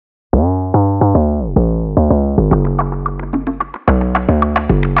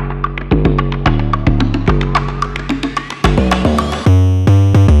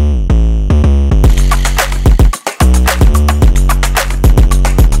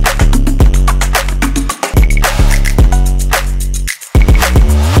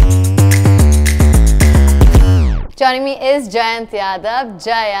joining me is Jayant Yadav.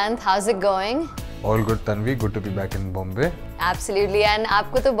 Jayant, how's it going? All good, Tanvi. Good to be back in Bombay. Absolutely, and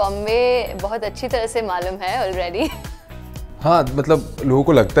आपको तो बॉम्बे बहुत अच्छी तरह से मालूम है already. हाँ, मतलब लोगों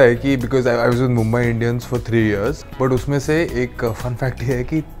को लगता है कि because I was with Mumbai Indians for 3 years, but उसमें से एक fun fact ये है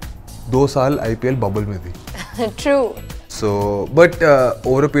कि 2 साल IPL bubble में थी. True. So, but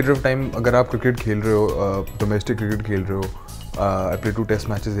over a period of time, अगर आप क्रिकेट खेल रहे हो, domestic क्रिकेट खेल रहे हो, I played 2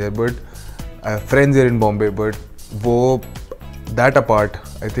 test matches here, but I have friends here in Bombay, but वो that apart,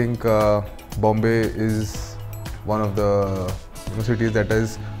 I think Bombay is one of the cities that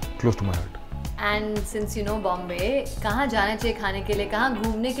is close to my heart. And since you know Bombay, कहाँ जाना चाहिए खाने के लिए, कहाँ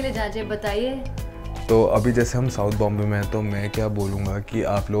घूमने के लिए जाना चाहिए, बताइए. तो अभी जैसे हम साउथ बॉम्बे में हैं तो मैं क्या बोलूँगा कि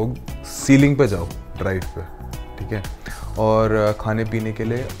आप लोग सीलिंग पे जाओ ड्राइव पे, ठीक है, और खाने पीने के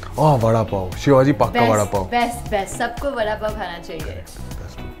लिए वड़ा पाव, शिवाजी पाक का वड़ा पाव बेस्ट सबको वड़ा पाव खाना चाहिए.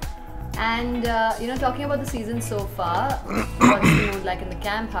 And talking about the season so far, what's the mood like in the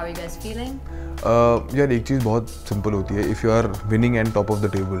camp? How are you guys feeling? यार एक चीज़ बहुत सिंपल होती है, if you are winning and top of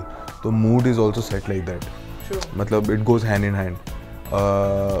the table तो mood is also set like that. मतलब it goes hand in hand.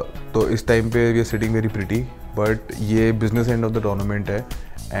 तो इस time पे we are sitting very pretty, but ये business end of the tournament है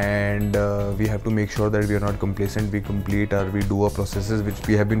and we have to make sure that we are not complacent, we complete or we do our processes which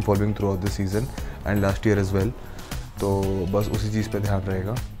we have been following throughout the season and last year as well. तो बस उसी चीज़ पे ध्यान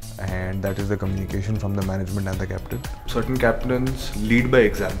रहेगा, and that is the communication from the management and the captain. Certain captains lead by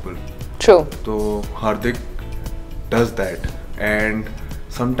example. True. तो Hardik does that, and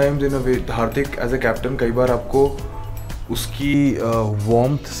sometimes in a way Hardik as a captain कई बार आपको उसकी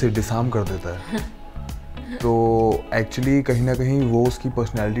warmth से disarm कर देता है. तो actually कहीं ना कहीं वो उसकी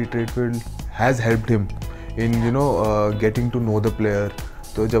personality trait will has helped him in getting to know the player.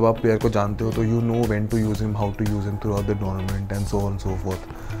 तो जब आप प्लेयर को जानते हो तो you know when to use him, how to use him through out the tournament and so on so fourth.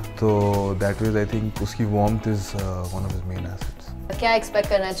 तो that is I think उसकी warmth is one of his main assets. क्या expect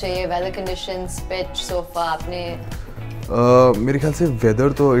करना चाहिए weather conditions, pitch सो फार आपने? मेरे ख्याल से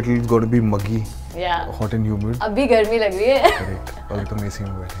weather तो it is going to be मगी, hot and humid. अभी गर्मी लग रही है. करेक्ट, अभी तो एसी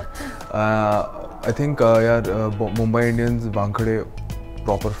में बैठे. आई थिंक यार Mumbai Indians Wankhede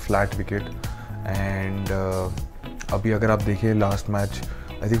proper flat wicket, and अभी अगर आप देखें last match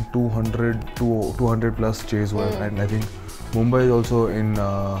I think 200 plus chase हुआ, and I think Mumbai is also in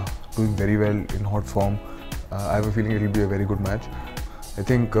doing very well in hot form. I have a feeling it will be a very good match. I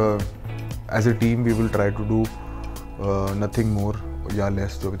think as a team we will try to do nothing more या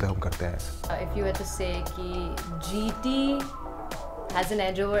less जो भी तक हम करते हैं. If you were to say कि GT has an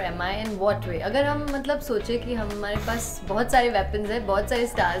edge over MI in what way? अगर हम मतलब सोचे कि हमारे पास बहुत सारे weapons है, बहुत सारे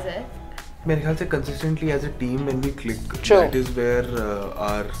stars है. मेरे ख्याल से consistently as a team when we click, True. that is where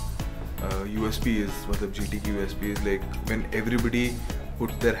our USP is. मतलब GT की USP is like when everybody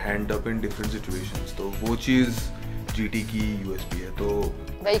puts their hand up in different situations. तो वो चीज़ GT की USP है. तो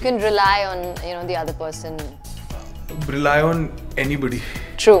Where you can rely on the other person. Rely on anybody.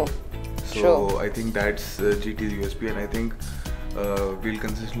 True. So True. I think that's GT's USP, and I think we'll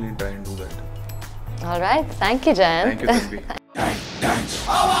consistently try and do that. All right. Thank you, Jayant. Thank you, Tanvi.